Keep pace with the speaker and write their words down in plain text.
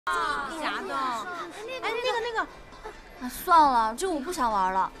夹的。哎，那个，哎，算了，这我不想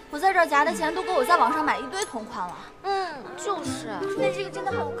玩了。我在这儿夹的钱都够我在网上买一堆同款了。就是。那这个真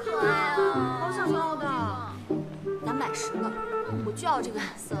的好可爱啊，好想要的。咱买10个，我就要这个颜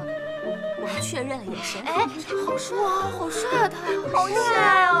色。我们确认了眼神。哎，好帅啊，好帅啊，他好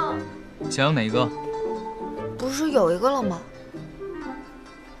帅啊！想要哪一个？不是有一个了吗？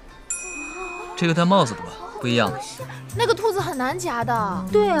这个戴帽子的吧，不一样。那个兔子很难夹的。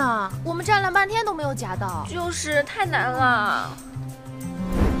对啊，我们站了半天都没有夹到。就是太难了。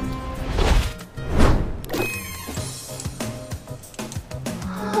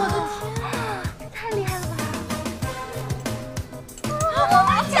我的天啊，太厉害了吧！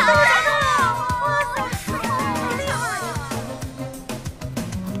夹到了！哇塞，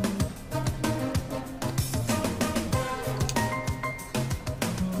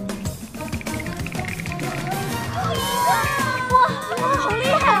好厉害呀！哇，好厉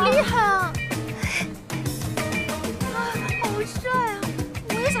害，好厉害啊！好帅啊！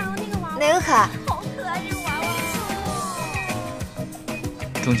我也想要那个娃娃。哪个可爱？好可爱，这个娃娃。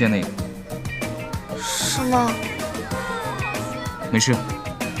中间那个。是吗？没事。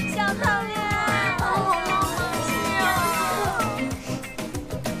想谈恋爱，好浪漫啊！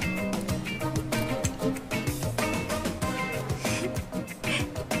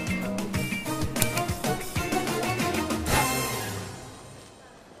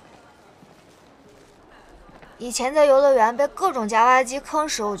以前在游乐园被各种夹娃娃机坑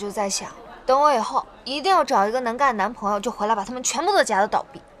时，我就在想，等我以后一定要找一个能干的男朋友，就回来把他们全部都夹得倒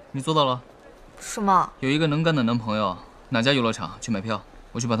闭。你做到了。是吗？有一个能干的男朋友，哪家游乐场去买票，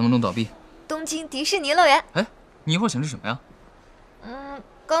我去把他们弄倒闭。东京迪士尼乐园。哎，你一会儿想吃什么呀？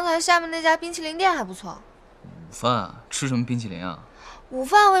刚才下面那家冰淇淋店还不错。午饭吃什么冰淇淋啊？午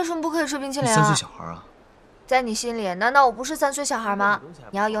饭为什么不可以吃冰淇淋啊？你3岁小孩啊！在你心里，难道我不是3岁小孩吗？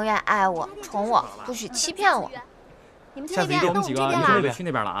你要永远爱我、宠我，不许欺骗我。你们去那边，那我们这边啦。去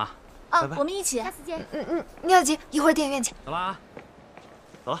那边了啊！我们一起。下次见。你要急，一会儿电影院见。走了啊！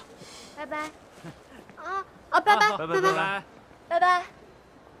走了。拜拜。拜拜，拜拜。拜拜。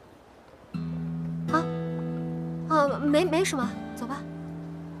没什么，走吧。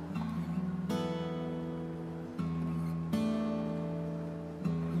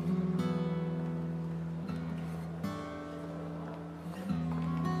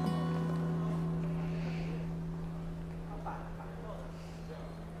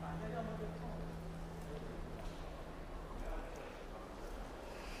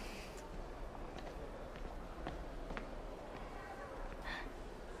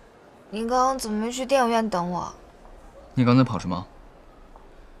你刚刚怎么没去电影院等我？你刚才跑什么？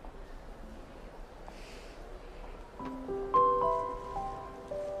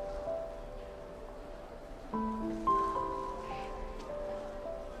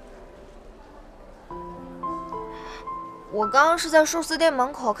我刚刚是在寿司店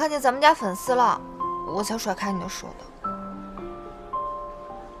门口看见咱们家粉丝了，我才甩开你的手的。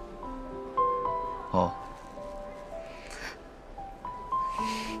哦。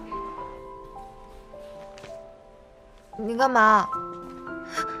你干嘛？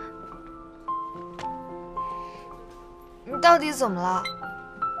你到底怎么了？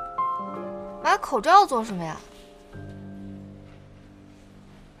买口罩做什么呀？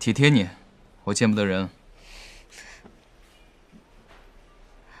体贴你，我见不得人。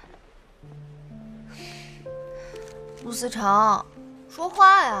陆思成，说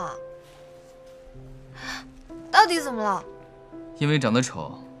话呀！到底怎么了？因为长得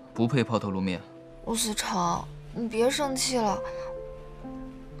丑，不配抛头露面。陆思成，你别生气了，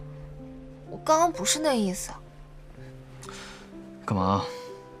我刚刚不是那意思。干嘛？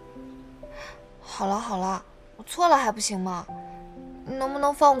好了好了，我错了还不行吗？你能不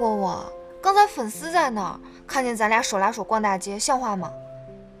能放过我？刚才粉丝在那儿，看见咱俩手拉手逛大街，像话吗？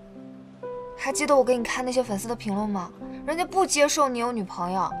还记得我给你看那些粉丝的评论吗？人家不接受你有女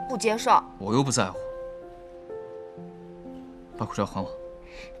朋友，不接受。我又不在乎。把口罩还我。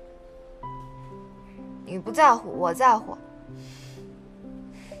你不在乎，我在乎。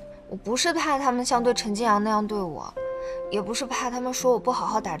我不是怕他们像对陈金阳那样对我，也不是怕他们说我不好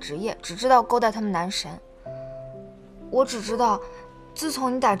好打职业，只知道勾搭他们男神。我只知道，自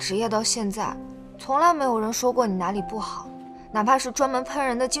从你打职业到现在，从来没有人说过你哪里不好，哪怕是专门喷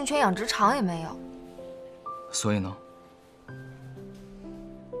人的竞犬养殖场也没有。所以呢？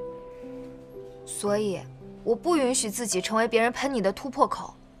所以，我不允许自己成为别人喷你的突破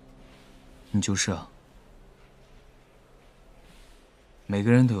口。你就是啊。每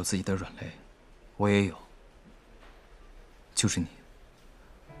个人都有自己的软肋，我也有。就是你，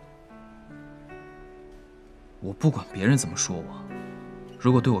我不管别人怎么说我，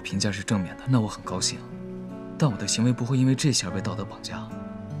如果对我评价是正面的，那我很高兴。但我的行为不会因为这些而被道德绑架。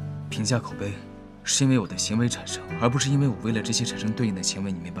评价口碑是因为我的行为产生，而不是因为我为了这些产生对应的行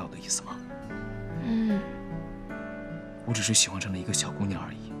为。你明白我的意思吗？我只是喜欢上了一个小姑娘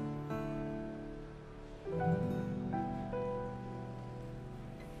而已。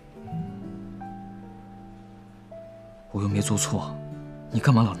我又没做错，你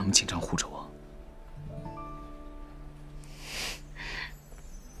干嘛老那么紧张护着我？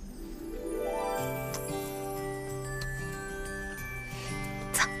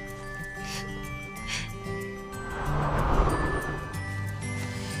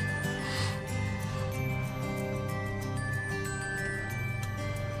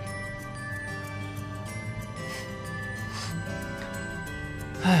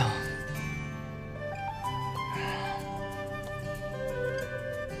哎呀，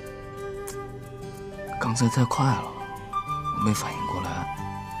刚才太快了，我没反应过来。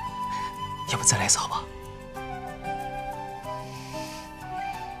要不再来一次好吧？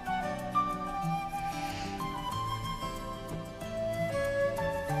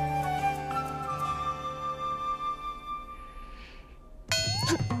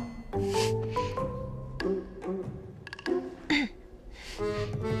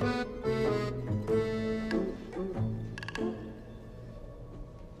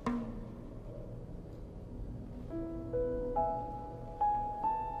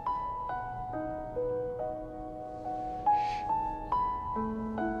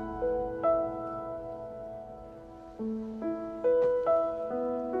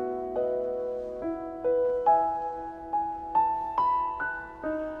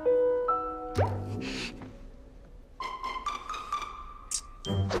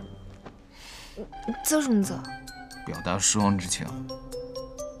啧什么啧？表达失望之情。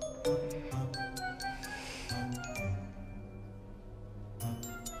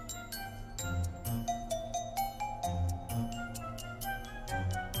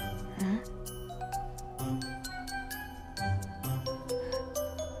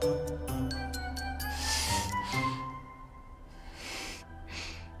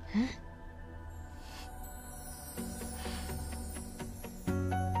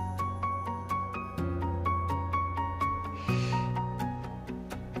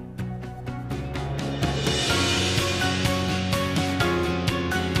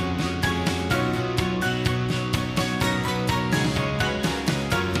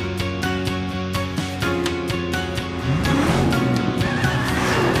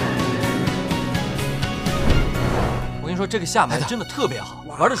说这个厦门真的特别好，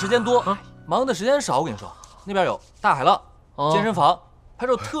玩的时间多，忙的时间少。我跟你说，那边有大海浪、健身房，拍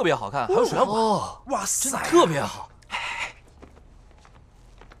照特别好看，还有水上馆，哇塞，真的特别好。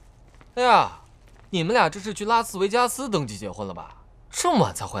哎呀，你们俩这是去拉斯维加斯登记结婚了吧？这么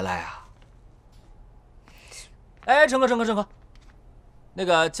晚才回来啊？哎，成哥，那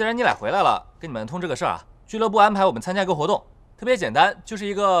个既然你俩回来了，跟你们通知个事儿啊，俱乐部安排我们参加一个活动，特别简单，就是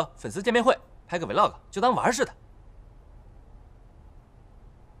一个粉丝见面会，拍个 vlog， 就当玩似的。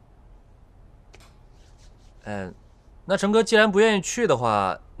那成哥既然不愿意去的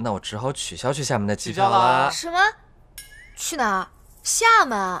话，那我只好取消去厦门的机票了。什么？去哪儿？厦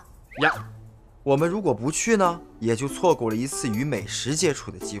门呀？我们如果不去呢，也就错过了一次与美食接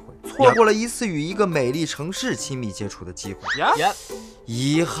触的机会，错过了一次与一个美丽城市亲密接触的机会。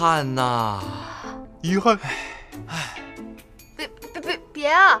遗憾呐，遗憾。别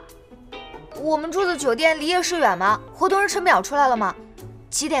啊！我们住的酒店离夜市远吗？活动日程表出来了吗？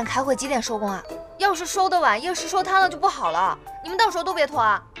几点开会？几点收工啊？要是收得晚，夜市收摊了就不好了。你们到时候都别拖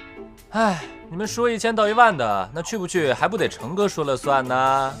啊！哎，你们说1000道1万的，那去不去还不得成哥说了算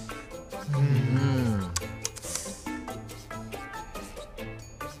呢？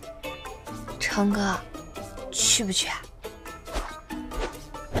成哥，去不去啊？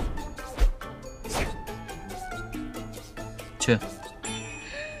去。